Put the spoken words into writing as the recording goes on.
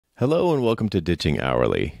Hello and welcome to Ditching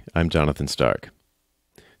Hourly. I'm Jonathan Stark.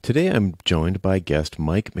 Today I'm joined by guest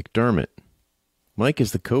Mike McDerment. Mike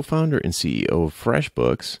is the co-founder and CEO of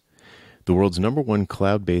Freshbooks, the world's #1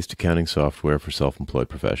 cloud-based accounting software for self-employed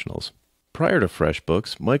professionals. Prior to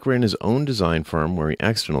Freshbooks, Mike ran his own design firm where he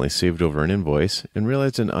accidentally saved over an invoice and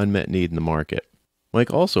realized an unmet need in the market.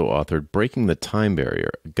 Mike also authored Breaking the Time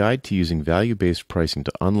Barrier, a guide to using value-based pricing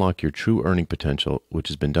to unlock your true earning potential, which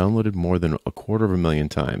has been downloaded more than 250,000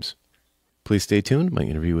 times. Please stay tuned. My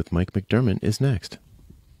interview with Mike McDerment is next.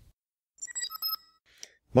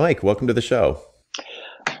 Mike, welcome to the show.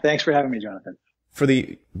 Thanks for having me, Jonathan. For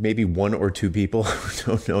the maybe one or two people who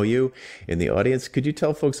don't know you in the audience, could you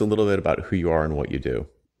tell folks a little bit about who you are and what you do?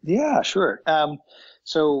 Yeah, sure.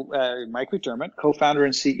 Mike McDerment, co-founder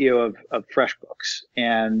and CEO of Freshbooks.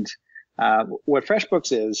 And what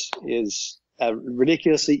Freshbooks is a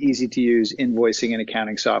ridiculously easy to use invoicing and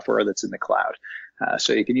accounting software that's in the cloud.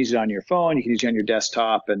 So you can use it on your phone, you can use it on your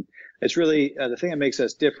desktop. And it's really the thing that makes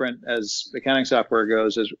us different as accounting software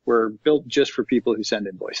goes is we're built just for people who send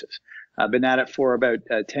invoices. I've been at it for about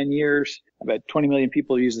 10 years. About 20 million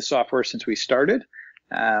people use the software since we started.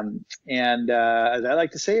 As I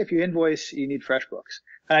like to say, if you invoice, you need FreshBooks.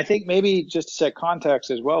 And I think maybe just to set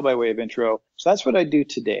context as well by way of intro. So that's what I do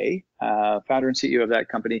today, founder and CEO of that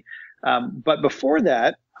company. But before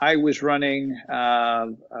that, I was running a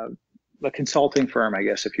consulting firm, I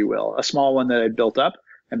guess, if you will, a small one that I built up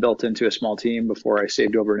and built into a small team before I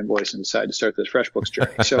saved over an invoice and decided to start this FreshBooks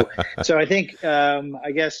journey. So I think,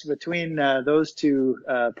 I guess between those two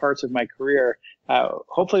parts of my career,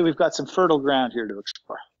 hopefully we've got some fertile ground here to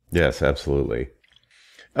explore. Yes, absolutely.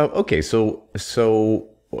 Okay, so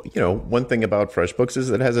one thing about FreshBooks is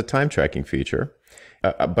that it has a time tracking feature.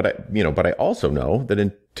 But I also know that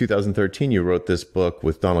in 2013 you wrote this book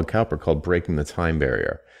with Donald Cowper called Breaking the Time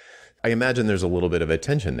Barrier. I imagine there's a little bit of a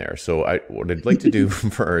tension there. So what I'd like to do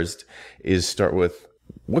first is start with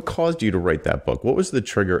what caused you to write that book? What was the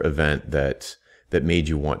trigger event that made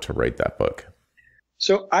you want to write that book?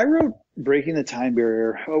 So I wrote Breaking the Time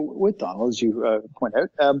Barrier with Donald, as you point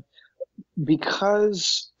out,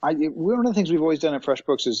 because one of the things we've always done at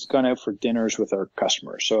FreshBooks is gone out for dinners with our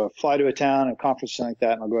customers. So I fly to a town, a conference, something like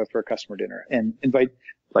that, and I'll go out for a customer dinner and invite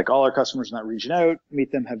like all our customers in that region out,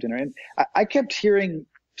 meet them, have dinner. And I kept hearing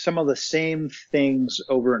some of the same things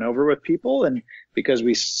over and over with people. And because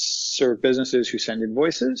we serve businesses who send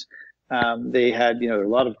invoices, they had, a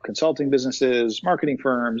lot of consulting businesses, marketing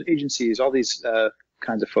firms, agencies, all these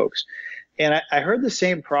kinds of folks. And I heard the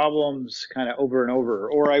same problems kind of over and over,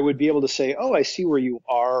 or I would be able to say, oh, I see where you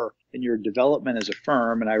are in your development as a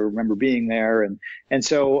firm. And I remember being there. And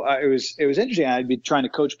so it was interesting. I'd be trying to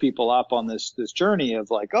coach people up on this journey of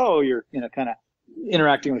like, oh, you're, kind of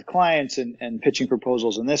interacting with clients and pitching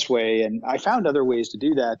proposals in this way. And I found other ways to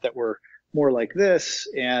do that were more like this,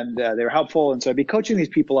 and they were helpful. And so I'd be coaching these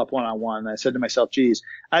people up one-on-one. And I said to myself, geez,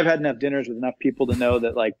 I've had enough dinners with enough people to know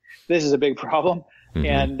that like, this is a big problem. Mm-hmm.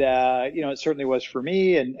 And, it certainly was for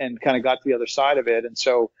me and kind of got to the other side of it. And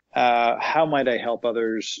so, how might I help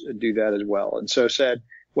others do that as well? And so said,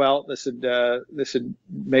 well, this would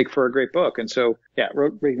make for a great book. And so,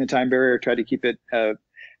 wrote Breaking the Time Barrier, tried to keep it,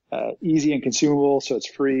 easy and consumable, so it's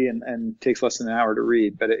free and takes less than an hour to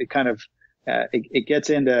read. But it kind of it gets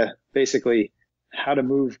into basically how to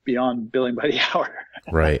move beyond billing by the hour.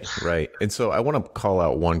 Right. And so I want to call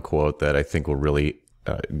out one quote that I think will really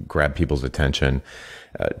grab people's attention.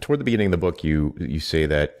 Toward the beginning of the book, you say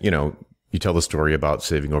that you tell the story about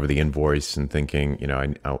saving over the invoice and thinking,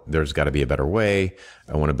 there's got to be a better way.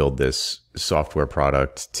 I want to build this software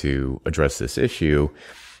product to address this issue.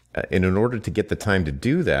 And in order to get the time to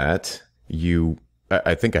do that,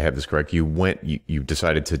 I think I have this correct. You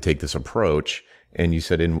decided to take this approach, and you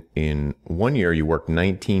said in 1 year you worked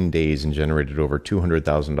 19 days and generated over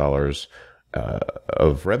 $200,000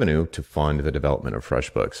 of revenue to fund the development of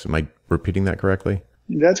FreshBooks. Am I repeating that correctly?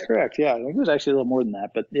 That's correct. Yeah, I think it was actually a little more than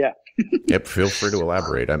that, but yeah. Yep. Feel free to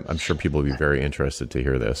elaborate. I'm sure people will be very interested to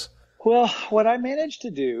hear this. Well, what I managed to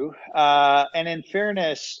do, and in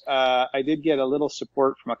fairness, I did get a little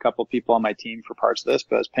support from a couple of people on my team for parts of this,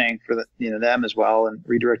 but I was paying for them as well and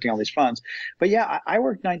redirecting all these funds. But yeah, I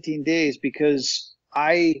worked 19 days because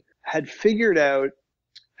I had figured out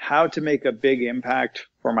how to make a big impact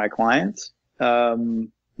for my clients,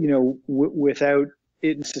 without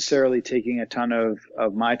it necessarily taking a ton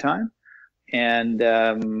of my time.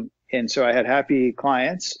 And so I had happy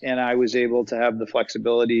clients, and I was able to have the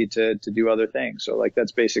flexibility to do other things. So like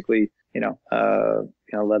that's basically,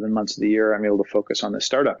 11 months of the year, I'm able to focus on the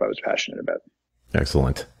startup I was passionate about.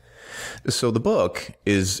 Excellent. So the book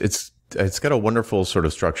it's got a wonderful sort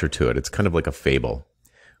of structure to it. It's kind of like a fable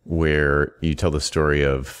where you tell the story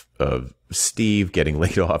of Steve getting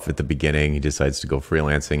laid off at the beginning. He decides to go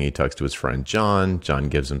freelancing. He talks to his friend John. John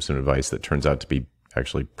gives him some advice that turns out to be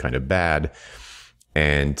actually kind of bad.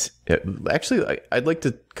 And I'd like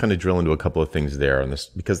to kind of drill into a couple of things there on this,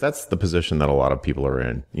 because that's the position that a lot of people are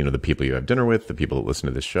in. You know, the people you have dinner with, the people that listen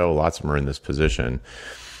to this show, lots of them are in this position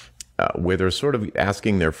where they're sort of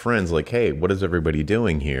asking their friends like, hey, what is everybody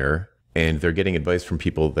doing here? And they're getting advice from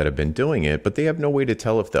people that have been doing it, but they have no way to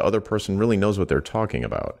tell if the other person really knows what they're talking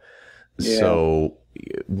about. Yeah. So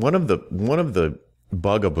one of the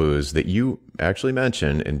bugaboos that you actually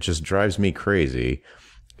mentioned and just drives me crazy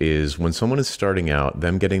is when someone is starting out,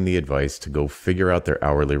 them getting the advice to go figure out their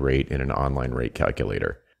hourly rate in an online rate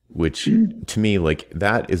calculator, which to me, like,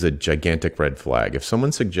 that is a gigantic red flag. If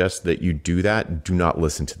someone suggests that you do that, do not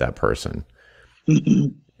listen to that person.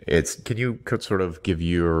 Can you sort of give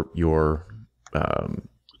your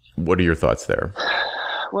what are your thoughts there?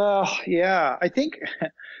 Well, yeah, I think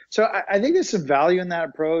so. I think there's some value in that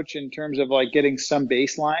approach in terms of like getting some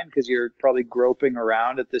baseline, because you're probably groping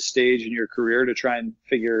around at this stage in your career to try and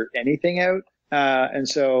figure anything out. And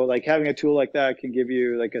so like having a tool like that can give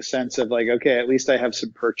you like a sense of like, okay, at least I have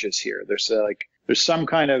some purchase here. There's some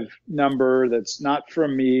kind of number that's not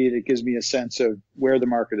from me that gives me a sense of where the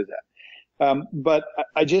market is at. But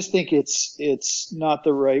I just think it's not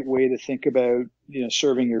the right way to think about, you know,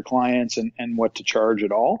 serving your clients and what to charge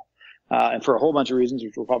at all. And for a whole bunch of reasons,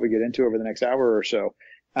 which we'll probably get into over the next hour or so.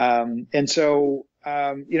 And so,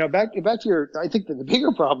 you know, back to your, I think that the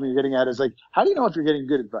bigger problem you're getting at is like, how do you know if you're getting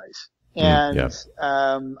good advice? And,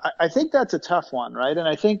 I think that's a tough one, right? And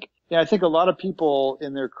I think a lot of people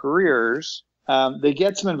in their careers, they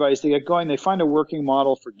get some advice, they get going, they find a working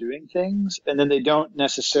model for doing things, and then they don't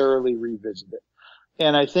necessarily revisit it.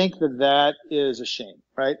 And I think that is a shame,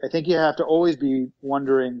 right? I think you have to always be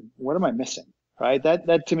wondering, what am I missing, right?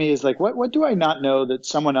 That to me is like, what do I not know that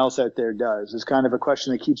someone else out there does, is kind of a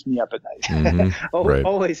question that keeps me up at night. Mm-hmm. Right.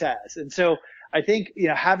 Always has. And so I think, you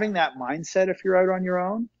know, having that mindset if you're out on your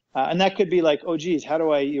own, and that could be like, oh, geez,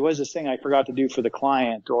 what is this thing I forgot to do for the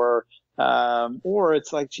client? Or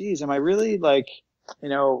it's like, geez, am I really like, you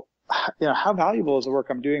know, how valuable is the work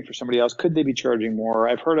I'm doing for somebody else? Could they be charging more?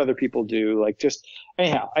 I've heard other people do, like, just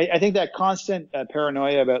anyhow, I think that constant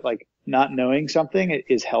paranoia about like not knowing something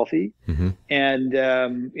is healthy. Mm-hmm. And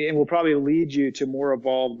it will probably lead you to more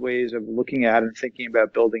evolved ways of looking at and thinking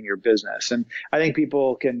about building your business. And I think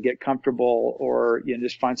people can get comfortable or, you know,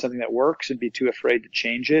 just find something that works and be too afraid to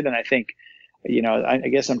change it. And I think, you know, I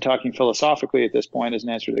guess I'm talking philosophically at this point as an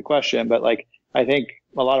answer to the question, but like, I think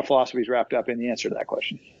a lot of philosophy is wrapped up in the answer to that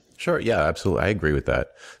question. Sure. Yeah, absolutely. I agree with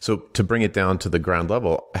that. So to bring it down to the ground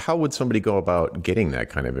level, how would somebody go about getting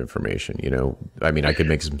that kind of information? You know, I mean, I could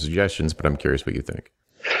make some suggestions, but I'm curious what you think.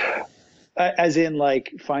 As in,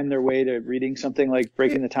 like, find their way to reading something like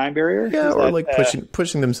Breaking the Time Barrier? Yeah, or like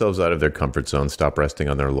pushing themselves out of their comfort zone, stop resting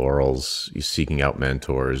on their laurels, seeking out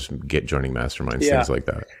mentors, joining masterminds, things like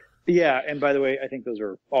that. Yeah. And by the way, I think those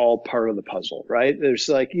are all part of the puzzle, right? There's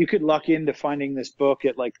like, you could luck into finding this book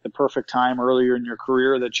at like the perfect time earlier in your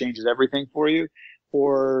career that changes everything for you.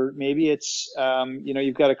 Or maybe it's, you know,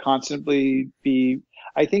 you've got to constantly be,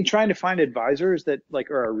 I think, trying to find advisors that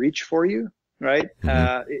like are a reach for you, right?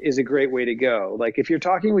 Mm-hmm. Is a great way to go. Like if you're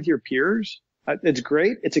talking with your peers, it's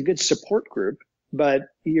great. It's a good support group, but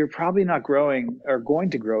you're probably not growing or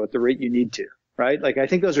going to grow at the rate you need to. Right? Like, I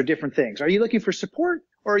think those are different things. Are you looking for support,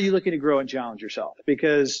 or are you looking to grow and challenge yourself?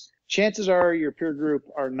 Because chances are your peer group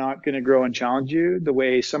are not going to grow and challenge you the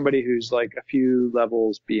way somebody who's like a few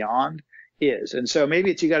levels beyond is. And so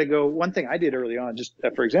maybe you got to go. One thing I did early on, just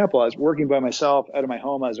for example, I was working by myself out of my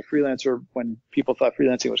home as a freelancer when people thought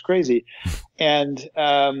freelancing was crazy. And,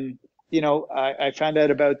 you know, I found out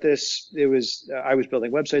about this. I was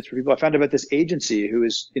building websites for people. I found out about this agency who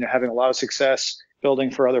was, you know, having a lot of success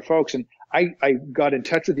building for other folks. And I got in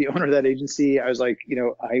touch with the owner of that agency. I was like, you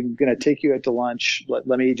know, I'm going to take you out to lunch. Let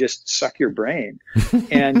me just suck your brain.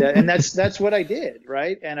 And that's what I did.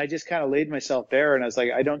 Right. And I just kind of laid myself bare, and I was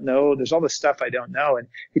like, I don't know. There's all this stuff I don't know. And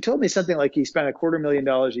he told me something like he spent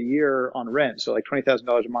 $250,000 a year on rent. So like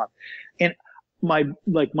 $20,000 a month. And my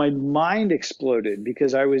mind exploded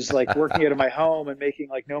because I was like working out of my home and making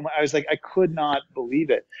like I was like, I could not believe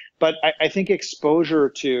it. But I think exposure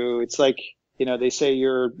to, it's like, you know, they say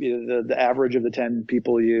you're the average of the 10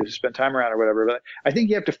 people you spend time around or whatever. But I think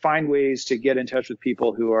you have to find ways to get in touch with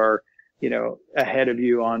people who are, you know, ahead of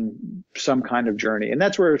you on some kind of journey. And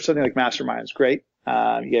that's where something like Mastermind is great.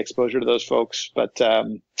 You get exposure to those folks. But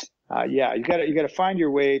yeah, you got to find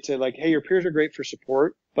your way to like, hey, your peers are great for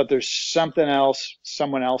support, but there's something else,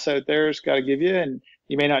 someone else out there has got to give you. And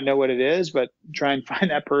You may not know what it is, but try and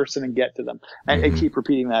find that person and get to them, and keep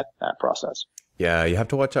repeating that process. Yeah, you have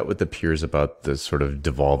to watch out with the peers about the sort of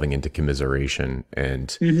devolving into commiseration.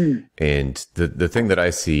 And and the thing that I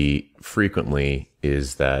see frequently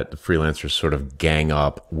is that the freelancers sort of gang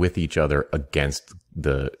up with each other against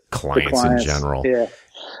the clients in general. Yeah.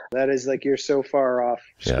 That is like, you're so far off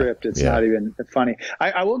script. It's not even funny.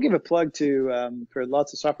 I will give a plug to, for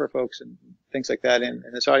lots of software folks and things like that in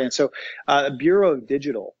this audience. So, Bureau of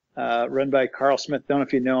Digital, run by Carl Smith. Don't know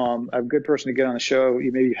if you know him. A good person to get on the show.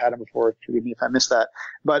 Maybe you had him before. Forgive me if I missed that.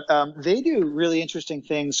 But they do really interesting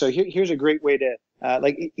things. So here's a great way to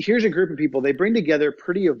here's a group of people. They bring together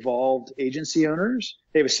pretty evolved agency owners.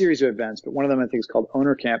 They have a series of events, but one of them I think is called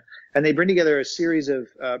Owner Camp, and they bring together a series of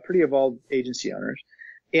pretty evolved agency owners.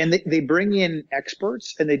 And they bring in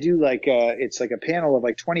experts, and they do it's like a panel of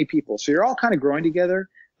like 20 people. So you're all kind of growing together.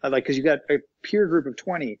 Because you got a peer group of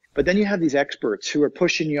 20, but then you have these experts who are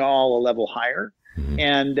pushing you all a level higher.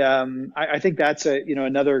 And I think that's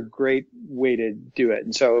another great way to do it.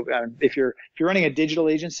 And so if you're running a digital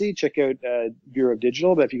agency, check out Bureau of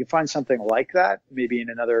Digital. But if you can find something like that, maybe in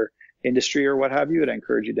another industry or what have you, I'd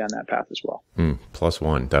encourage you down that path as well.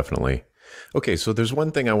 +1, definitely. Okay, so there's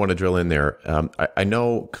one thing I want to drill in there. I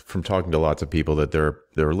know from talking to lots of people that there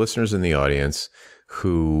are listeners in the audience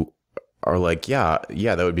who are like, yeah,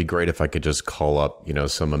 that would be great if I could just call up,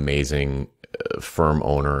 some amazing firm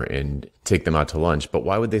owner and take them out to lunch. But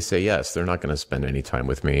why would they say yes? They're not going to spend any time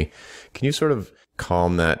with me. Can you sort of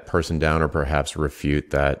calm that person down, or perhaps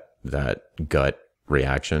refute that gut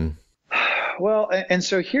reaction? Well, and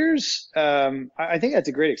so here's, I think that's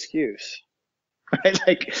a great excuse. Right?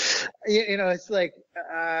 It's like,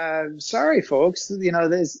 sorry, folks,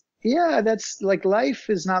 that's like, life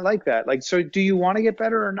is not like that. So do you want to get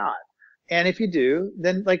better or not? And if you do,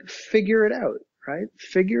 then figure it out, right?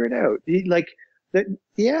 Figure it out.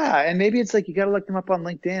 And maybe it's like, you got to look them up on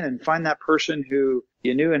LinkedIn and find that person who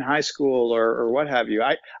you knew in high school or what have you.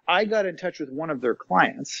 I got in touch with one of their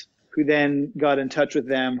clients, who then got in touch with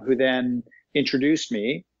them, who then introduced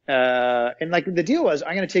me. And the deal was,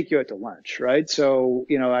 I'm going to take you out to lunch, right? So,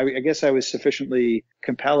 I guess I was sufficiently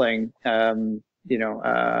compelling,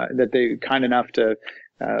 that they kind enough to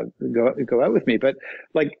go out with me. But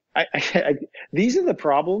these are the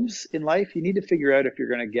problems in life. You need to figure out if you're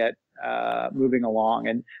going to get moving along.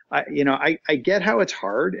 And I get how it's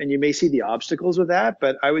hard, and you may see the obstacles with that,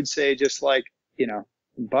 but I would say just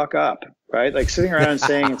buck up, right? Sitting around and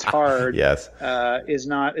saying it's hard yes. Is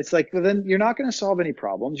not, it's well, then you're not going to solve any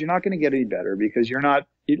problems. You're not going to get any better, because you're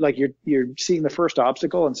seeing the first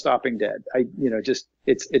obstacle and stopping dead.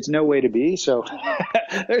 It's no way to be. So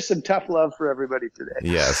there's some tough love for everybody today.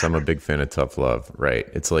 Yes, I'm a big fan of tough love, right?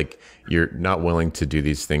 It's like, you're not willing to do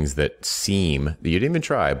these things that you didn't even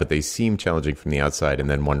try, but they seem challenging from the outside, and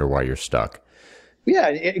then wonder why you're stuck. Yeah.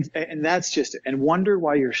 And that's just it. And wonder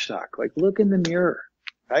why you're stuck. Look in the mirror.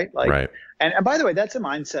 Right. Right. And by the way, that's a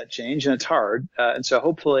mindset change, and it's hard. And so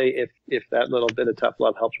hopefully if that little bit of tough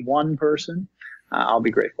love helps one person, I'll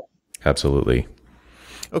be grateful. Absolutely.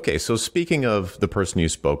 Okay. So speaking of the person you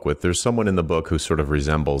spoke with, there's someone in the book who sort of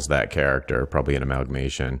resembles that character, probably an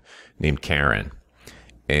amalgamation, named Karen.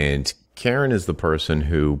 And Karen is the person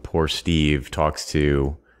who poor Steve talks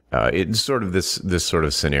to. It's sort of this sort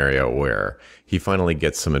of scenario where he finally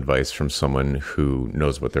gets some advice from someone who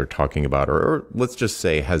knows what they're talking about, or let's just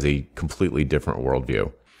say has a completely different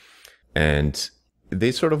worldview. And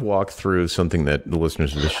they sort of walk through something that the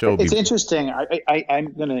listeners of the show. It's interesting.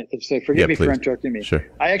 I'm going to say, forgive me for interrupting me. Sure.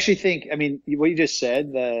 I actually think, what you just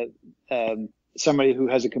said, somebody who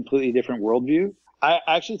has a completely different worldview, I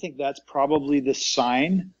actually think that's probably the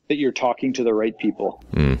sign that you're talking to the right people.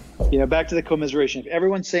 Back to the commiseration. If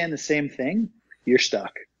everyone's saying the same thing, you're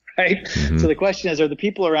stuck, right? So the question is, are the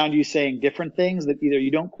people around you saying different things that either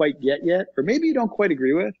you don't quite get yet, or maybe you don't quite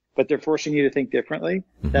agree with, but they're forcing you to think differently?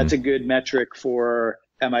 That's a good metric for,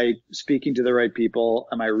 am I speaking to the right people?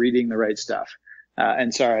 Am I reading the right stuff?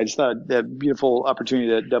 And sorry, I just thought a beautiful opportunity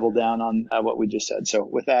to double down on what we just said. So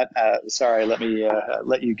with that, sorry, let me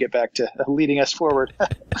let you get back to leading us forward.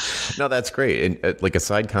 No, that's great. And like a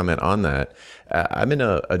side comment on that, I'm in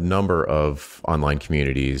a number of online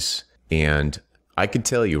communities, and I could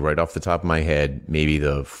tell you right off the top of my head, maybe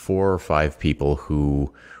the 4 or 5 people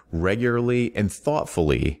who regularly and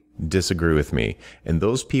thoughtfully disagree with me. And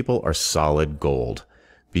those people are solid gold.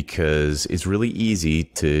 Because it's really easy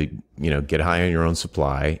to, get high on your own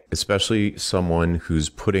supply, especially someone who's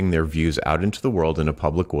putting their views out into the world in a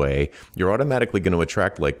public way. You're automatically going to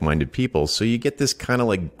attract like-minded people. So you get this kind of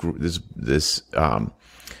this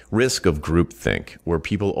risk of groupthink, where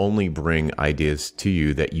people only bring ideas to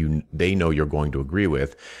you that they know you're going to agree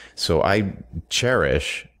with. So I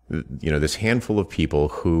cherish, this handful of people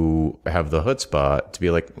who have the chutzpah to be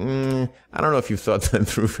like, I don't know if you've thought that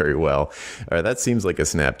through very well. Or that seems like a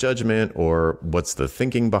snap judgment, or what's the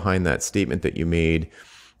thinking behind that statement that you made?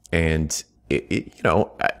 And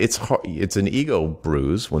it's hard, it's an ego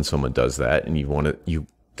bruise when someone does that, and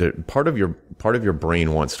part of your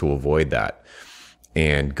brain wants to avoid that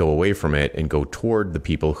and go away from it and go toward the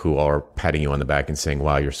people who are patting you on the back and saying,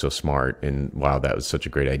 wow, you're so smart, and wow, that was such a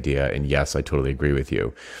great idea, and yes, I totally agree with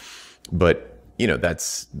you. But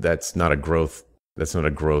that's not a growth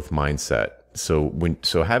mindset.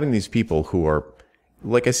 So having these people who are,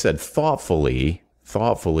 like I said, thoughtfully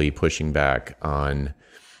pushing back on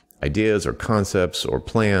ideas or concepts or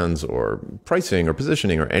plans or pricing or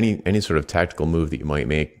positioning or any sort of tactical move that you might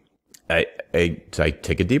make, I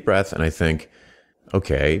take a deep breath and I think,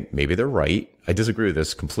 okay, maybe they're right. I disagree with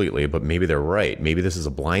this completely, but maybe they're right. Maybe this is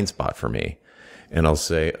a blind spot for me. And I'll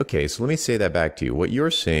say, okay, so let me say that back to you. What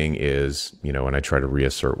you're saying is, and I try to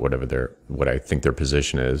reassert what I think their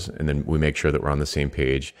position is. And then we make sure that we're on the same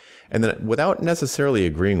page. And then without necessarily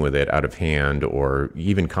agreeing with it out of hand or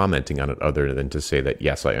even commenting on it other than to say that,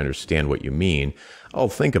 yes, I understand what you mean, I'll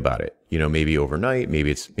think about it, maybe overnight,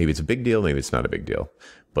 maybe it's a big deal, maybe it's not a big deal,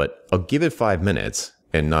 but I'll give it 5 minutes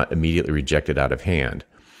and not immediately reject it out of hand.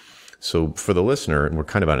 So for the listener, and we're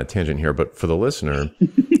kind of on a tangent here, but for the listener,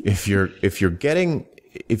 if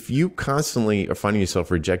you constantly are finding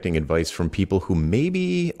yourself rejecting advice from people who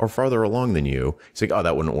maybe are farther along than you, it's like, oh,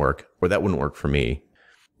 that wouldn't work, or that wouldn't work for me.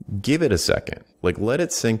 Give it a second, let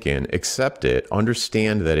it sink in, accept it,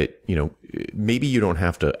 understand that it, maybe you don't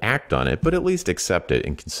have to act on it, but at least accept it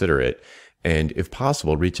and consider it. And if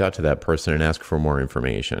possible, reach out to that person and ask for more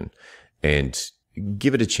information and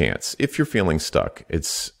give it a chance. If you're feeling stuck,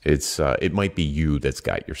 it might be you that's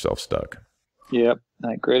got yourself stuck. Yep.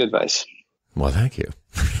 Great advice. Well, thank you.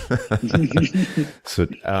 So,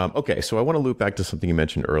 okay. So I want to loop back to something you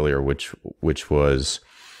mentioned earlier, which was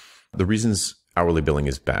the reasons hourly billing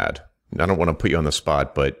is bad. I don't want to put you on the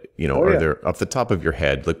spot, but are there, off the top of your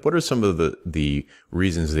head, what are some of the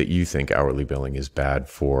reasons that you think hourly billing is bad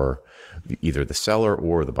for either the seller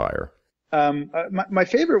or the buyer? My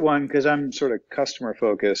favorite one, because I'm sort of customer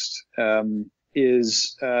focused,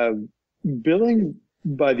 is billing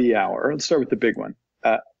by the hour. Let's start with the big one.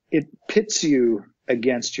 It pits you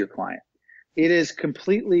against your client. It is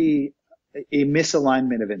completely a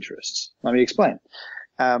misalignment of interests. Let me explain.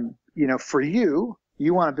 For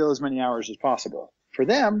you want to bill as many hours as possible. For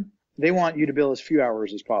them, they want you to bill as few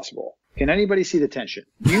hours as possible. Can anybody see the tension?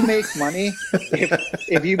 You make money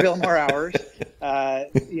if you bill more hours.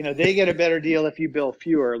 They get a better deal if you bill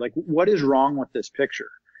fewer. What is wrong with this picture?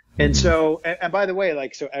 And so, and by the way,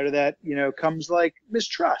 so out of that, comes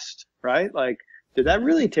mistrust, right? Did that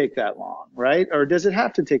really take that long, right? Or does it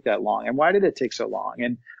have to take that long? And why did it take so long?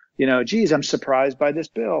 And, geez, I'm surprised by this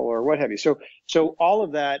bill or what have you. So all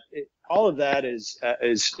of that is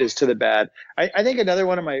to the bad. I think another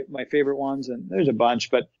one of my favorite ones, and there's a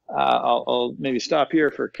bunch, but I'll maybe stop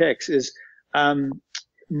here for kicks, is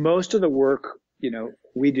most of the work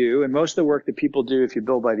we do, and most of the work that people do if you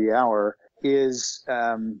bill by the hour is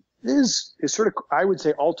sort of, I would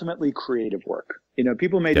say, ultimately creative work.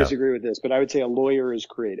 People may disagree with this, but I would say a lawyer is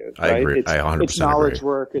creative. Right? I agree. I 100% it's knowledge agree.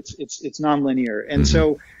 Work. It's nonlinear, and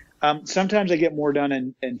so. Sometimes I get more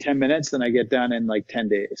done in 10 minutes than I get done in 10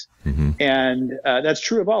 days. Mm-hmm. And that's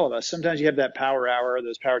true of all of us. Sometimes you have that power hour,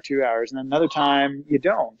 those power 2 hours, and then another time you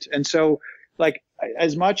don't. And so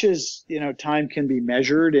as much as, time can be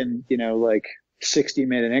measured in,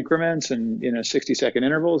 60-minute increments and, 60-second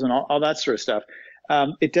intervals and all that sort of stuff,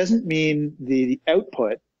 it doesn't mean the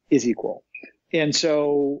output is equal. And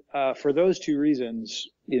so for those two reasons,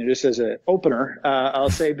 just as an opener, I'll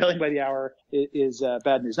say billing by the hour is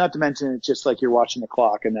bad news. Not to mention it's just like you're watching the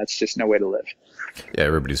clock, and that's just no way to live. Yeah,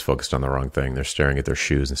 everybody's focused on the wrong thing. They're staring at their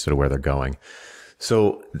shoes instead of where they're going.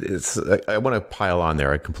 So I want to pile on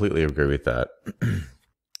there. I completely agree with that.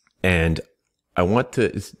 And I want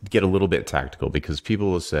to get a little bit tactical because people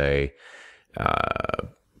will say,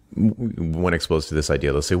 when exposed to this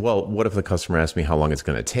idea, they'll say, well, what if the customer asks me how long it's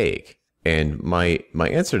going to take? And my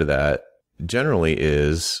answer to that generally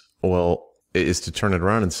is to turn it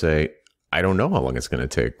around and say, I don't know how long it's going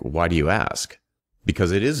to take. Why do you ask?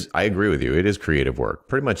 Because I agree with you. It is creative work.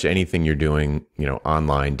 Pretty much anything you're doing,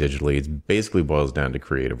 online, digitally, it basically boils down to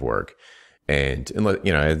creative work. And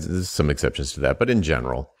there's some exceptions to that, but in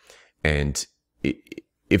general, and a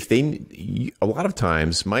lot of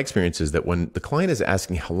times my experience is that when the client is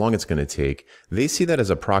asking how long it's going to take, they see that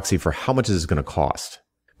as a proxy for how much is it going to cost.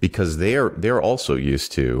 because they're also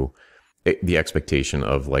used to the expectation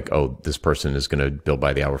of like, oh, this person is going to bill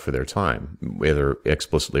by the hour for their time, whether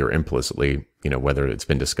explicitly or implicitly, whether it's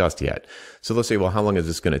been discussed yet. So let's say, well, how long is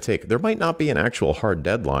this going to take? There might not be an actual hard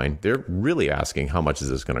deadline. They're really asking, how much is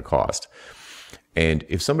this going to cost? And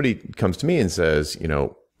if somebody comes to me and says,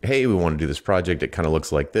 hey, we want to do this project, it kind of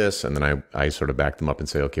looks like this. And then I sort of back them up and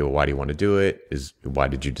say, okay, well, why do you want to do it? Why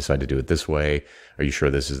did you decide to do it this way? Are you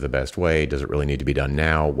sure this is the best way? Does it really need to be done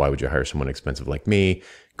now? Why would you hire someone expensive like me?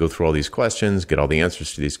 Go through all these questions, get all the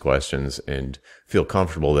answers to these questions, and feel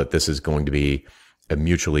comfortable that this is going to be a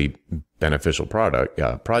mutually beneficial project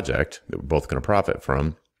that we're both going to profit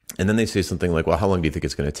from. And then they say something like, well, how long do you think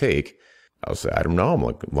it's going to take? I'll say, I don't know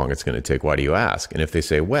how long it's going to take. Why do you ask? And if they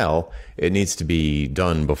say, well, it needs to be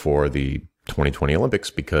done before the 2020 Olympics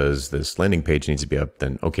because this landing page needs to be up,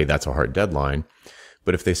 then okay, that's a hard deadline.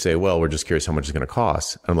 But if they say, well, we're just curious how much it's going to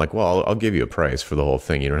cost, I'm like, well, I'll give you a price for the whole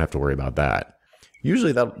thing. You don't have to worry about that.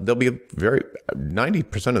 Usually they'll be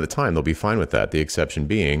 90% of the time, they'll be fine with that. The exception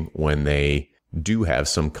being when they do have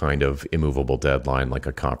some kind of immovable deadline, like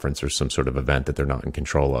a conference or some sort of event that they're not in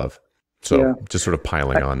control of. So just sort of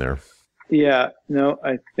piling on there. Yeah, no,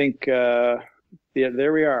 I think, there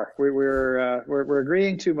we are. We're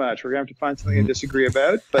agreeing too much. We're gonna have to find something to disagree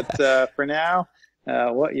about. But for now,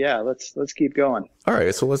 let's keep going. All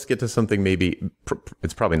right, so let's get to something. Maybe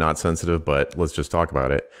it's probably not sensitive, but let's just talk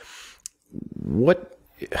about it. What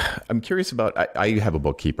I'm curious about. I have a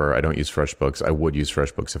bookkeeper. I don't use FreshBooks. I would use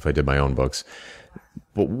FreshBooks if I did my own books.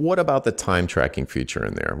 But what about the time tracking feature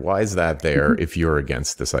in there? Why is that there if you're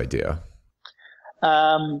against this idea?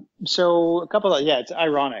 So a couple of, it's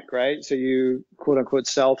ironic, right? So you quote unquote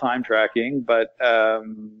sell time tracking, but,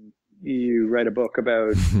 you write a book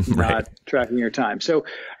about not tracking your time. So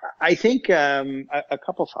I think, a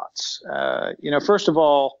couple thoughts. First of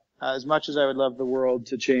all, as much as I would love the world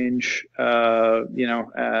to change, at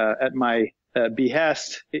my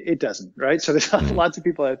behest, it doesn't, right? So there's lots of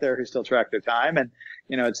people out there who still track their time, and,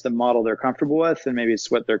 it's the model they're comfortable with, and maybe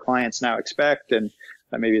it's what their clients now expect, and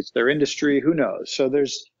maybe it's their industry, who knows? So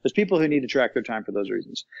there's people who need to track their time for those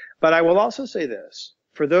reasons. But I will also say this,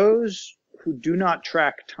 for those who do not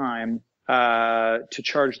track time to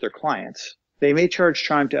charge their clients, they may charge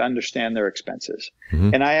time to understand their expenses.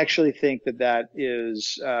 And I actually think that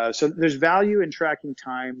is, so there's value in tracking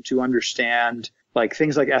time to understand like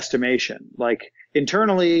things like estimation, like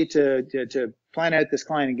internally to plan out this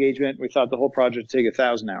client engagement. We thought the whole project would take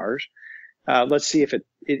 1,000 hours. Let's see if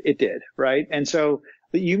it did, right? And so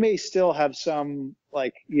you may still have some,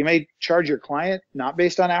 like you may charge your client not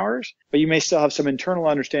based on hours, but you may still have some internal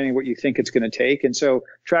understanding of what you think it's going to take. And so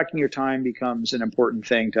tracking your time becomes an important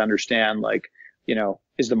thing to understand, like,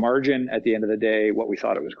 is the margin at the end of the day what we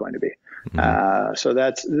thought it was going to be? So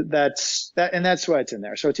that's that. And that's why it's in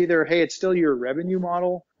there. So it's either, hey, it's still your revenue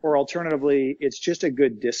model, or alternatively, it's just a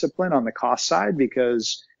good discipline on the cost side,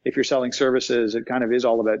 because if you're selling services, it kind of is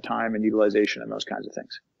all about time and utilization and those kinds of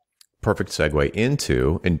things. Perfect segue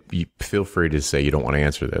into, and you feel free to say you don't want to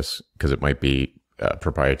answer this because it might be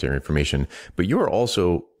proprietary information, but you are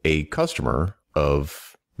also a customer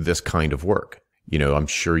of this kind of work. I'm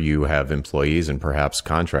sure you have employees and perhaps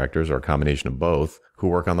contractors or a combination of both who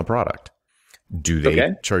work on the product. Do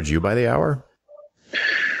they charge you by the hour?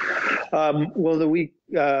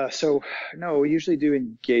 Well, so no, we usually do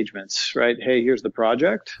engagements, right? Hey, here's the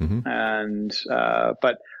project. And,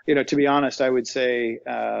 but, to be honest, I would say,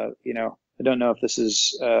 I don't know if this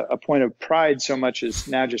is a point of pride so much as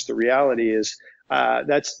now just the reality is,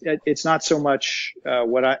 it's not so much,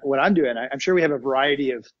 what I'm doing. I'm sure we have a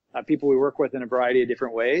variety of people we work with in a variety of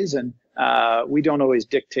different ways. And, we don't always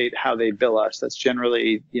dictate how they bill us. That's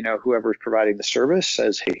generally, whoever's providing the service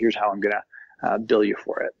says, hey, here's how I'm going to bill you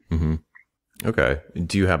for it. Okay.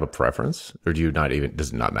 Do you have a preference, or do you not even,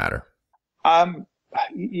 does it not matter? I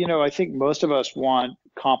think most of us want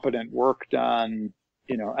competent work done,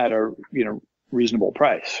 at a, reasonable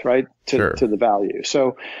price, right? To the value.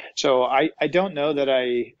 So I don't know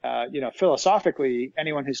that philosophically,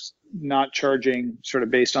 anyone who's not charging sort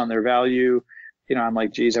of based on their value, I'm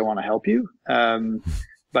like, geez, I want to help you.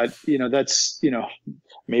 But, that's,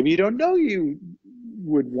 maybe you don't know you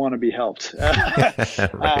would want to be helped.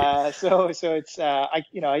 Right. So it's, I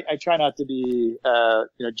try not to be,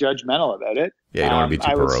 judgmental about it. Yeah. You don't want to be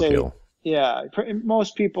too parochial. Yeah.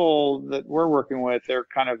 Most people that we're working with, they're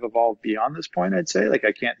kind of evolved beyond this point, I'd say. Like,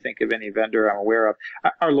 I can't think of any vendor I'm aware of.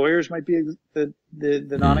 Our lawyers might be the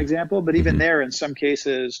non-example, but even there, in some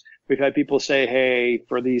cases, we've had people say, hey,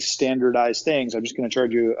 for these standardized things, I'm just going to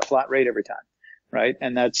charge you a flat rate every time. right?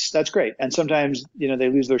 And that's great. And sometimes, they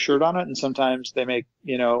lose their shirt on it, and sometimes they make,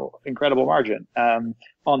 incredible margin.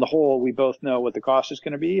 On the whole, we both know what the cost is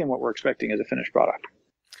going to be and what we're expecting as a finished product.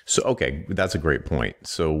 So, okay, that's a great point.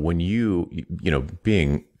 So when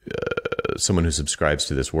being someone who subscribes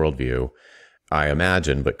to this worldview, I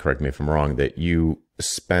imagine, but correct me if I'm wrong, that you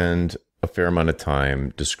spend a fair amount of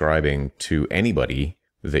time describing to anybody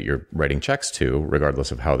that you're writing checks to,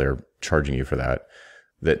 regardless of how they're charging you for that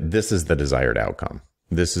this is the desired outcome.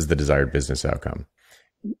 This is the desired business outcome.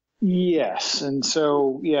 Yes. And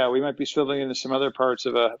so, yeah, we might be swiveling into some other parts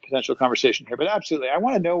of a potential conversation here, but absolutely, I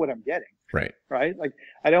want to know what I'm getting. Right. Right. Like,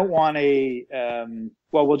 I don't want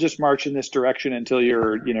we'll just march in this direction until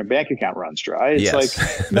your, bank account runs dry. It's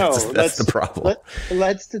like, no, that's the problem.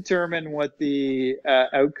 Let's determine what the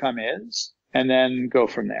outcome is and then go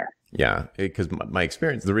from there. Yeah. Because my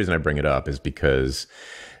experience, the reason I bring it up is because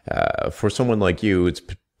for someone like you, it's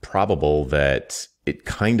probable that it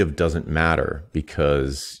kind of doesn't matter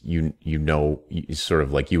because you sort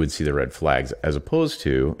of like you would see the red flags, as opposed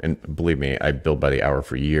to, and believe me, I build by the hour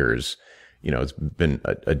for years. It's been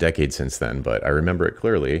a decade since then, but I remember it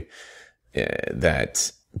clearly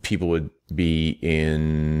that people would be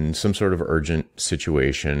in some sort of urgent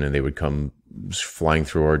situation and they would come flying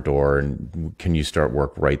through our door and, can you start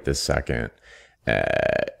work right this second?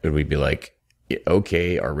 And we'd be like,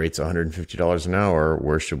 okay, our rate's $150 an hour.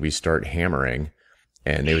 Where should we start hammering?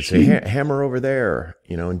 And they would say, hammer over there,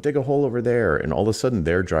 and dig a hole over there. And all of a sudden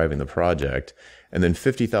they're driving the project. And then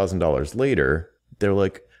 $50,000 later, they're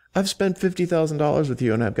like, I've spent $50,000 with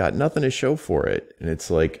you and I've got nothing to show for it. And it's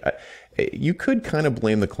like, you could kind of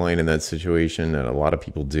blame the client in that situation, and a lot of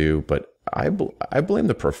people do, but I blame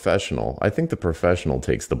the professional. I think the professional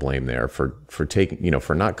takes the blame there for taking,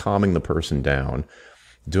 for not calming the person down,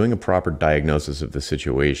 doing a proper diagnosis of the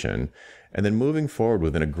situation, and then moving forward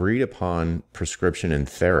with an agreed upon prescription and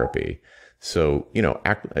therapy. So,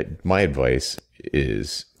 my advice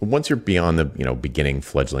is, once you're beyond the, beginning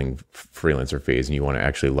fledgling freelancer phase and you want to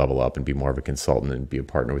actually level up and be more of a consultant and be a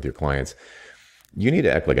partner with your clients, you need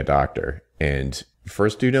to act like a doctor and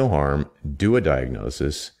first do no harm, do a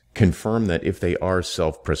diagnosis, confirm that if they are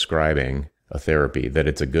self-prescribing a therapy, that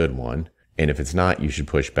it's a good one. And if it's not, you should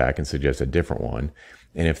push back and suggest a different one.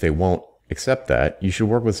 And if they won't accept that, you should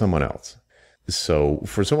work with someone else. So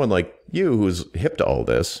for someone like you who's hip to all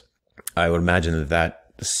this, I would imagine that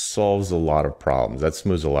solves a lot of problems. That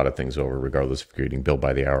smooths a lot of things over, regardless if you're getting billed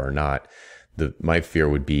by the hour or not. My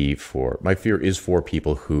fear is for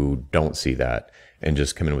people who don't see that and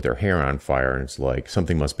just come in with their hair on fire. And it's like,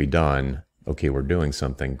 something must be done. Okay, we're doing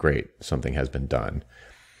something. Great. Something has been done.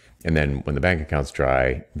 And then when the bank account's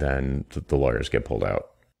dry, then the lawyers get pulled out.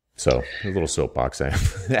 So a little soapbox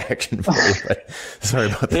action for you, but sorry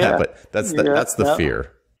about that. Yeah, but that's the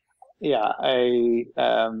fear. Yeah,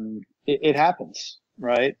 it happens,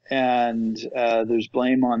 right? And there's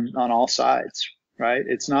blame on all sides, right?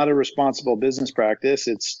 It's not a responsible business practice.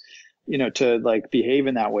 It's, to like behave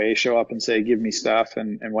in that way, show up and say, give me stuff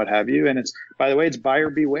and what have you. And it's, by the way, it's buyer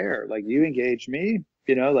beware. Like, you engaged me,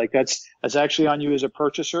 like that's actually on you as a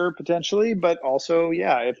purchaser potentially, but also,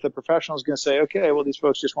 yeah, if the professional is going to say, okay, well, these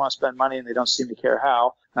folks just want to spend money and they don't seem to care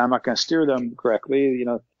how, and I'm not going to steer them correctly,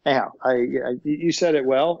 anyhow, you said it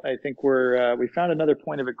well. I think we found another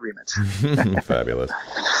point of agreement. Fabulous.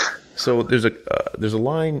 So there's a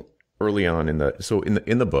line early on in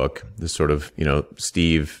the book, this sort of,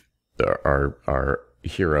 Steve, our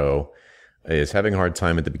hero, is having a hard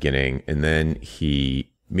time at the beginning, and then he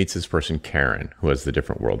meets this person, Karen, who has the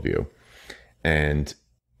different worldview. And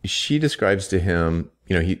she describes to him,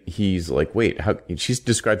 he's like, wait, how? She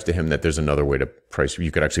describes to him that there's another way to price. You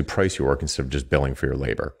could actually price your work instead of just billing for your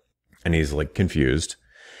labor. And he's like confused.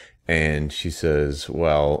 And she says,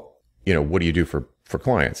 well, what do you do for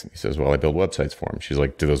clients? And he says, well, I build websites for them. She's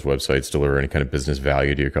like, do those websites deliver any kind of business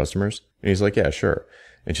value to your customers? And he's like, yeah, sure.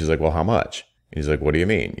 And she's like, well, how much? And he's like, what do you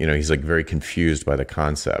mean? He's like very confused by the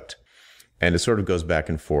concept. And it sort of goes back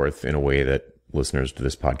and forth in a way that listeners to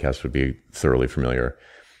this podcast would be thoroughly familiar.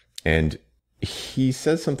 And he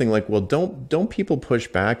says something like, well, don't people push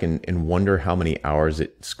back and wonder how many hours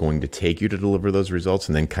it's going to take you to deliver those results,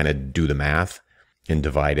 and then kind of do the math and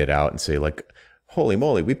divide it out and say, like, holy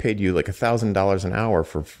moly, we paid you like $1,000 an hour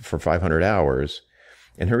for 500 hours.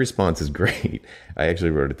 And her response is great. I actually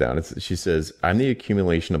wrote it down. She says, I'm the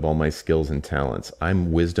accumulation of all my skills and talents.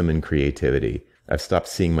 I'm wisdom and creativity. I've stopped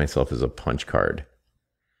seeing myself as a punch card.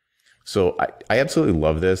 So I absolutely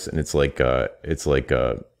love this. And it's like a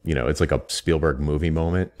Spielberg movie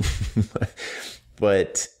moment.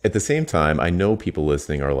 But at the same time, I know people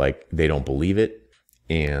listening are like, they don't believe it.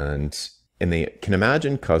 And and they can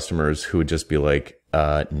imagine customers who would just be like,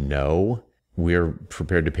 no, we're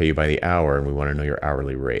prepared to pay you by the hour and we want to know your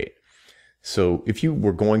hourly rate. So if you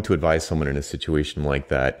were going to advise someone in a situation like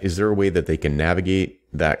that, is there a way that they can navigate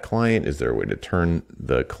that client? Is there a way to turn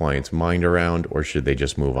the client's mind around, or should they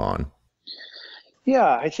just move on?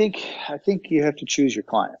 Yeah, I think you have to choose your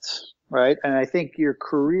clients, right? And I think your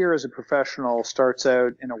career as a professional starts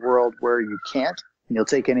out in a world where you can't, and you'll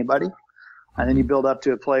take anybody. And then you build up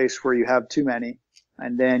to a place where you have too many.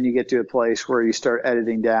 And then you get to a place where you start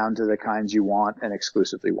editing down to the kinds you want and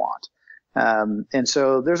exclusively want. And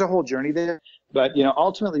so there's a whole journey there. But,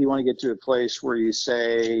 ultimately you want to get to a place where you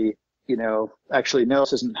say, actually, no,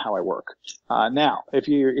 this isn't how I work. Now, if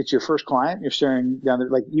it's your first client, you're staring down there,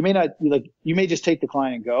 like you may just take the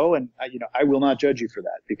client and go, and I will not judge you for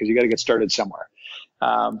that because you got to get started somewhere.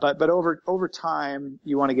 But over time,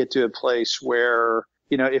 you want to get to a place where,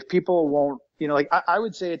 if people won't, I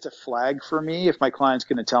would say it's a flag for me if my client's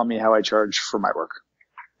going to tell me how I charge for my work.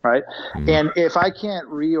 Right. Mm-hmm. And if I can't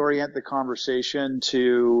reorient the conversation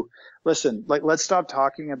to listen, let's stop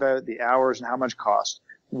talking about the hours and how much cost.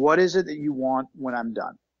 What is it that you want when I'm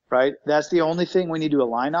done? Right. That's the only thing we need to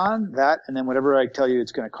align on, that. And then whatever I tell you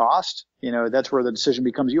it's going to cost, that's where the decision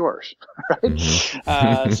becomes yours. Right.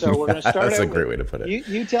 Mm-hmm. So we're going to start. That's a great way to put it.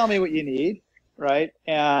 You tell me what you need. Right.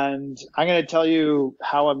 And I'm going to tell you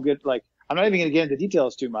how I'm good. I'm not even going to get into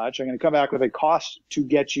details too much. I'm going to come back with a cost to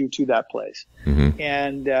get you to that place. Mm-hmm.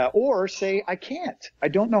 And, or say, I can't, I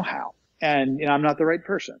don't know how. And, I'm not the right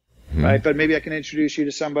person. Mm-hmm. Right. But maybe I can introduce you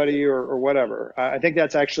to somebody or whatever. I think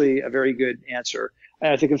that's actually a very good answer.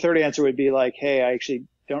 And I think the third answer would be like, hey, I actually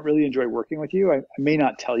don't really enjoy working with you. I may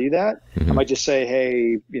not tell you that. Mm-hmm. I might just say,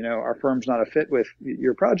 hey, our firm's not a fit with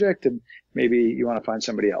your project and maybe you want to find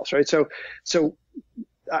somebody else. Right. So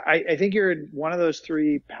I think you're in one of those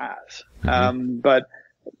three paths. Mm-hmm. But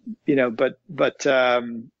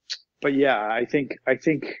yeah, I think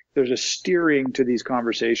there's a steering to these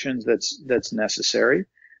conversations that's necessary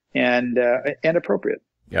and appropriate.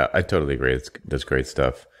 Yeah, I totally agree. That's great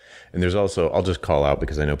stuff. And there's also, I'll just call out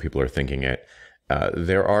because I know people are thinking it.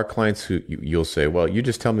 There are clients who you'll say, well, you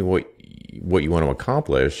just tell me what you want to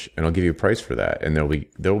accomplish and I'll give you a price for that. And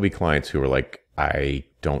there will be clients who are like, I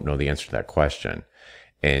don't know the answer to that question.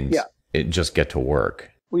 And just get to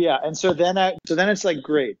work. Well, yeah. And so then it's like,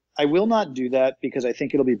 great. I will not do that because I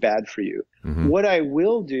think it'll be bad for you. Mm-hmm. What I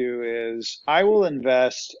will do is I will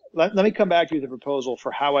invest. Let me come back to you with a proposal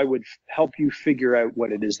for how I would help you figure out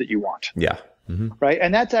what it is that you want. Yeah. Mm-hmm. Right.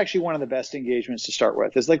 And that's actually one of the best engagements to start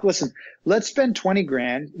with is like, listen, let's spend 20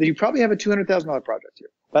 grand. You probably have a $200,000 project here,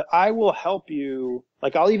 but I will help you.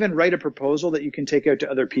 Like I'll even write a proposal that you can take out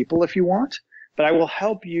to other people if you want. But I will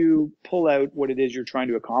help you pull out what it is you're trying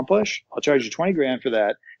to accomplish. I'll charge you 20 grand for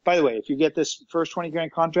that. By the way, if you get this first 20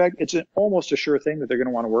 grand contract, it's almost a sure thing that they're going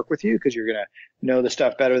to want to work with you because you're going to know the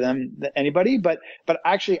stuff better than anybody. But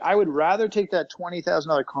actually, I would rather take that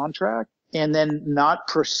 $20,000 contract and then not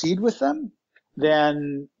proceed with them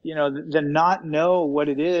than not know what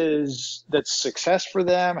it is that's success for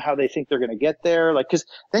them, how they think they're going to get there. Like, because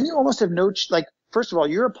then you almost have first of all,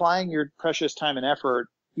 you're applying your precious time and effort,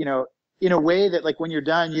 in a way that like when you're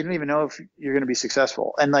done, you don't even know if you're going to be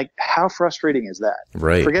successful. And like, how frustrating is that?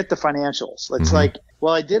 Right. Forget the financials. It's like,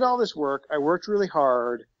 well, I did all this work. I worked really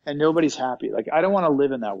hard and nobody's happy. Like, I don't want to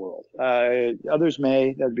live in that world. Others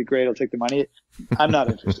may, that'd be great. I'll take the money. I'm not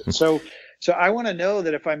interested. So I want to know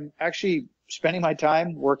that if I'm actually spending my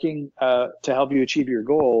time working, to help you achieve your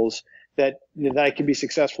goals, that I can be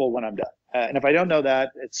successful when I'm done. And if I don't know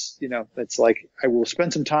that, it's like I will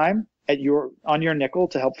spend some time on your nickel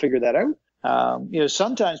to help figure that out.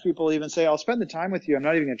 Sometimes people even say, I'll spend the time with you. I'm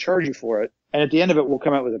not even going to charge you for it. And at the end of it, we'll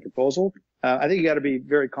come out with a proposal. I think you got to be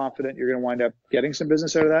very confident you're going to wind up getting some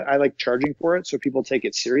business out of that. I like charging for it so people take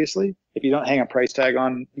it seriously. If you don't hang a price tag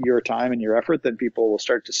on your time and your effort, then people will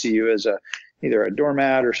start to see you as either a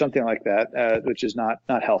doormat or something like that, which is not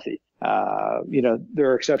healthy. There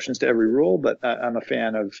are exceptions to every rule, but I'm a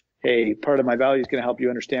fan of, hey, part of my value is going to help you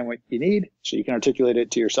understand what you need so you can articulate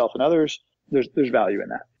it to yourself and others. There's value in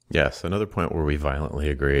that. Yes. Another point where we violently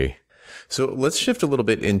agree. So let's shift a little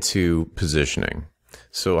bit into positioning.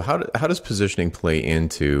 So how does positioning play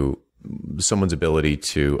into someone's ability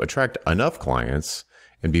to attract enough clients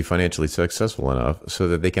and be financially successful enough so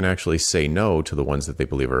that they can actually say no to the ones that they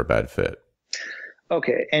believe are a bad fit?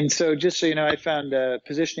 Okay. And so just so you know, I found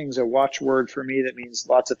positioning is a watchword for me that means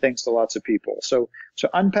lots of things to lots of people. So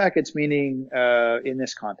unpack its meaning in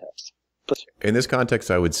this context. In this context,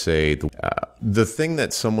 I would say the thing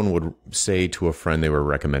that someone would say to a friend they were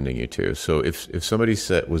recommending you to. So if somebody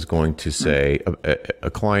was going to say a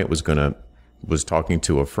client was talking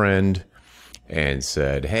to a friend and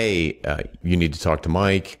said, hey, you need to talk to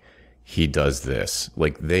Mike. He does this.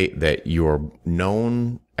 Like that you're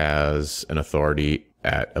known as an authority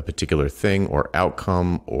at a particular thing or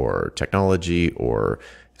outcome or technology or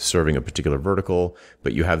serving a particular vertical,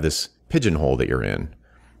 but you have this pigeonhole that you're in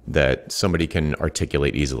that somebody can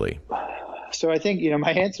articulate easily. So I think,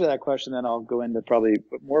 my answer to that question, then I'll go into probably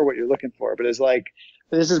more what you're looking for, but it's like,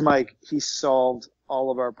 this is Mike. He solved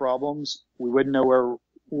all of our problems. We wouldn't know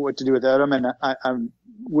what to do without him. And and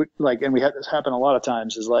we had this happen a lot of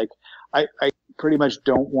times, is like, I pretty much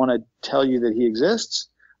don't want to tell you that he exists,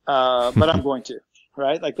 but I'm going to,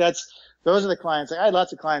 right? Like those are the clients. Like, I had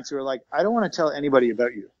lots of clients who are like, I don't want to tell anybody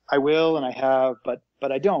about you. I will, and I have, but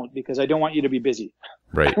I don't, because I don't want you to be busy.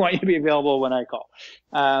 Right. I want you to be available when I call.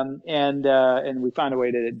 And we found a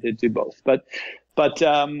way to do both.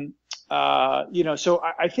 So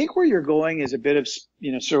I think where you're going is a bit of,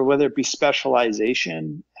 sort of whether it be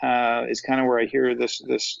specialization, is kind of where I hear this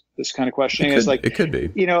kind of questioning. Is like, it could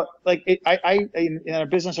be, in our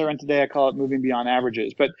business I run today, I call it moving beyond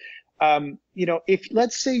averages. But, if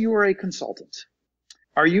let's say you are a consultant,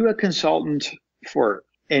 are you a consultant for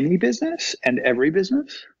any business and every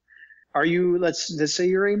business? Are you, let's say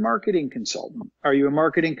you're a marketing consultant. Are you a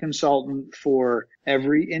marketing consultant for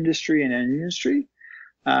every industry and any industry?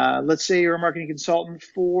 Let's say you're a marketing consultant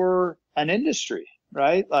for an industry,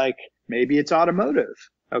 right? Like maybe it's automotive.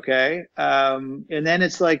 Okay. And then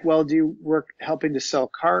it's like, well, do you work helping to sell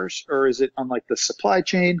cars, or is it on like the supply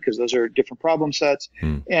chain? Because those are different problem sets.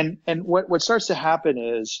 And what starts to happen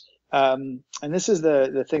is, and this is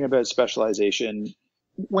the thing about specialization,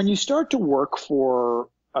 when you start to work for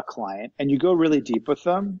a client and you go really deep with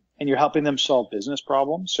them and you're helping them solve business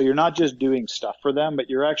problems. So you're not just doing stuff for them, but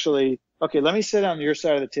you're actually, okay, let me sit on your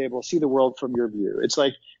side of the table, see the world from your view. It's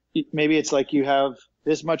like, maybe it's like you have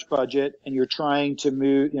this much budget and you're trying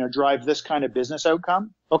to drive this kind of business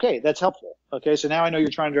outcome. Okay, that's helpful. Okay, so now I know you're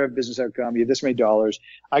trying to drive a business outcome. You have this many dollars.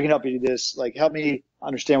 I can help you do this. Like, help me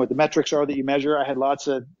understand what the metrics are that you measure. I had lots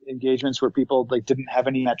of engagements where people like didn't have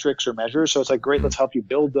any metrics or measures. So it's like, great, let's help you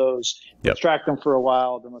build those. Let's track them for a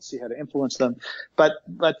while, then let's see how to influence them. But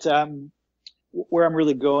where I'm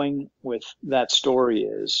really going with that story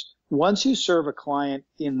is, once you serve a client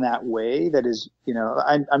in that way, that is,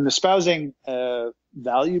 I'm espousing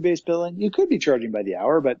value-based billing. You could be charging by the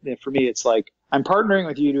hour, but for me, it's like, I'm partnering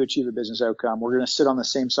with you to achieve a business outcome. We're going to sit on the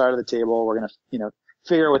same side of the table. We're going to,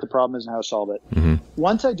 figure out what the problem is and how to solve it. Mm-hmm.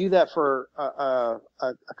 Once I do that for a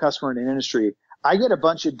customer in an industry, I get a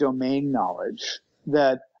bunch of domain knowledge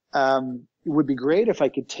that would be great if I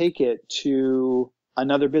could take it to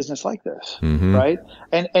another business like this, mm-hmm. right?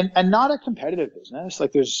 And not a competitive business.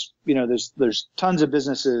 Like there's tons of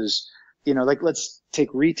businesses, like let's take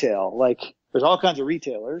retail. Like there's all kinds of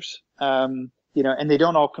retailers, and they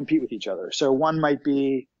don't all compete with each other. So one might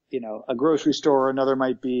be, a grocery store, another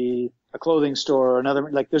might be a clothing store,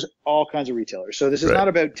 another, like there's all kinds of retailers. So this is not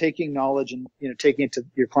about taking knowledge and, taking it to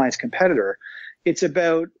your client's competitor. It's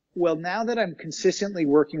about, well, now that I'm consistently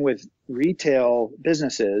working with retail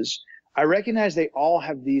businesses, I recognize they all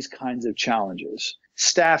have these kinds of challenges.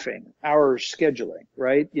 Staffing, hours, scheduling,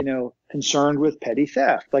 right? Concerned with petty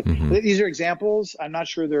theft. Like mm-hmm. these are examples. I'm not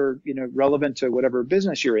sure they're, relevant to whatever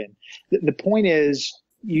business you're in. The point is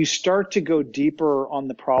you start to go deeper on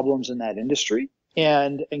the problems in that industry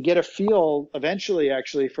and get a feel eventually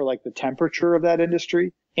actually for like the temperature of that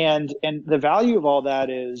industry. And the value of all that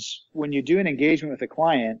is when you do an engagement with a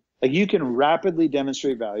client, like you can rapidly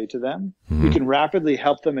demonstrate value to them. Mm-hmm. You can rapidly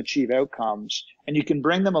help them achieve outcomes, and you can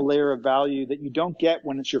bring them a layer of value that you don't get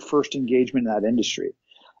when it's your first engagement in that industry.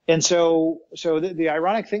 And so the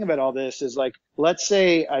ironic thing about all this is like, let's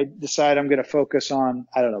say I decide I'm going to focus on,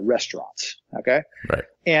 restaurants. Okay. Right.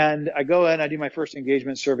 And I go in, I do my first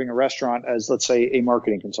engagement serving a restaurant as, let's say, a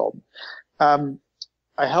marketing consultant.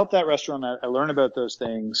 I help that restaurant. I learn about those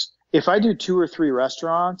things. If I do 2 or 3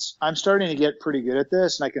 restaurants, I'm starting to get pretty good at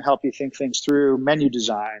this, and I can help you think things through. Menu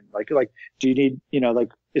design, like, do you need,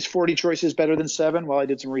 is 40 choices better than 7? Well, I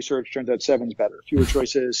did some research. Turns out 7's better. Fewer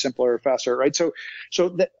choices, simpler, faster, right? So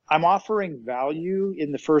I'm offering value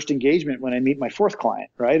in the first engagement when I meet my 4th client,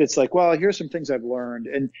 right? It's like, well, here's some things I've learned,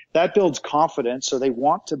 and that builds confidence. So they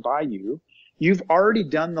want to buy you. You've already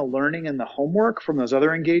done the learning and the homework from those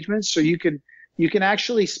other engagements. So you can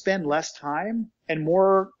actually spend less time and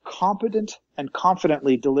more competent and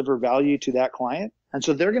confidently deliver value to that client. And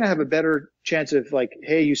so they're going to have a better chance of like,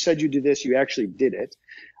 hey, you said you did this, you actually did it.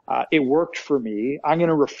 It worked for me. I'm going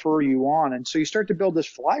to refer you on. And so you start to build this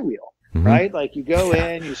flywheel, mm-hmm. right? Like you go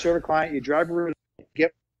in, you serve a client, you drive around,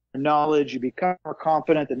 get knowledge, you become more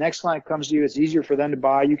confident. The next client comes to you, it's easier for them to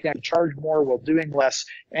buy. You can charge more while doing less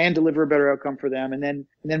and deliver a better outcome for them. And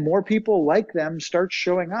then more people like them start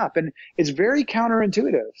showing up. And it's very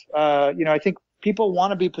counterintuitive. I think people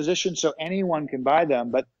want to be positioned so anyone can buy them,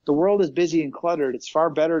 but the world is busy and cluttered. It's far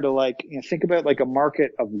better to think about like a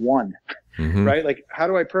market of one, right? Like, how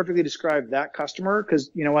do I perfectly describe that customer? Because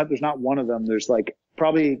you know what? There's not one of them. There's like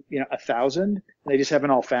probably, 1,000. They just haven't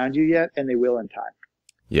all found you yet, and they will in time.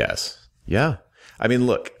 Yes. Yeah. I mean,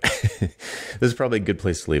 look, this is probably a good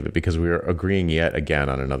place to leave it because we are agreeing yet again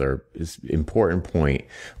on another important point,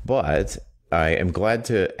 but I am glad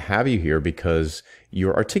to have you here because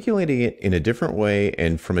you're articulating it in a different way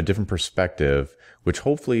and from a different perspective, which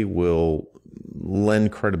hopefully will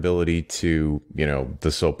lend credibility to,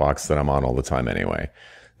 the soapbox that I'm on all the time anyway.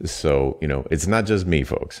 So, it's not just me,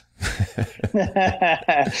 folks.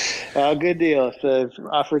 Well, good deal. If I've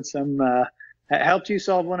offered some, helped you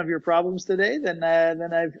solve one of your problems today, then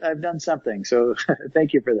I've done something. So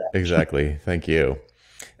thank you for that. Exactly. Thank you.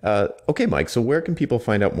 Okay, Mike. So where can people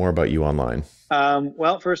find out more about you online?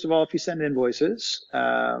 Well, first of all, if you send invoices,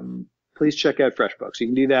 please check out FreshBooks. You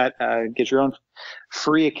can do that. Get your own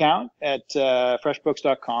free account at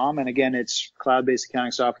freshbooks.com. And again, it's cloud-based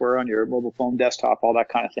accounting software on your mobile phone, desktop, all that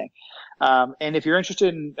kind of thing. And if you're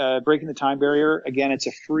interested in breaking the time barrier, again, it's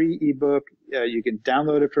a free ebook. You can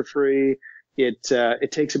download it for free.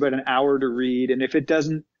 It takes about an hour to read. And if it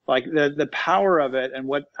doesn't, like the power of it and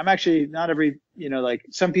what I'm actually not every,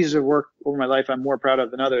 some pieces of work over my life I'm more proud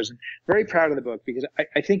of than others. And very proud of the book because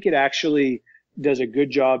I think it actually does a good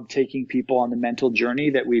job taking people on the mental journey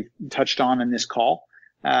that we've touched on in this call,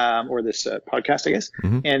 or this podcast, I guess.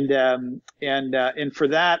 And for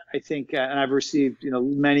that, I think, and I've received,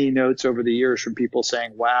 many notes over the years from people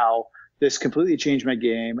saying, wow, this completely changed my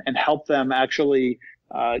game and helped them actually,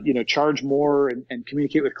 charge more and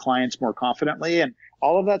communicate with clients more confidently. And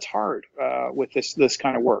all of that's hard with this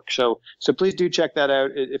kind of work. So please do check that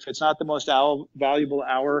out. If it's not the most valuable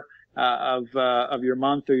hour of your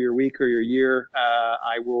month or your week or your year,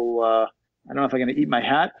 I will. I don't know if I'm going to eat my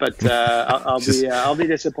hat, but I'll be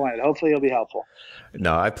disappointed. Hopefully, it'll be helpful.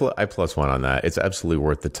 No, I plus one on that. It's absolutely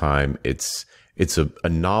worth the time. It's a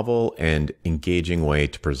novel and engaging way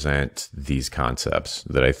to present these concepts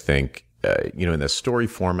that I think in the story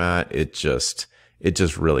format. It just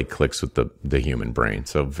really clicks with the human brain.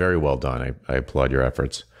 So very well done. I applaud your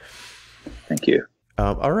efforts. Thank you.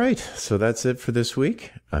 All right. So that's it for this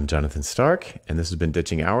week. I'm Jonathan Stark, and this has been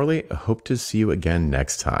Ditching Hourly. I hope to see you again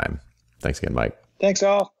next time. Thanks again, Mike. Thanks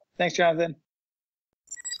all. Thanks, Jonathan.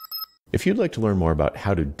 If you'd like to learn more about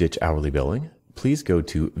how to ditch hourly billing, please go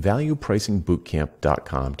to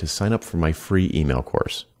valuepricingbootcamp.com to sign up for my free email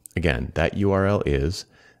course. Again, that URL is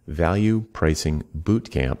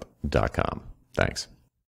valuepricingbootcamp.com. Thanks.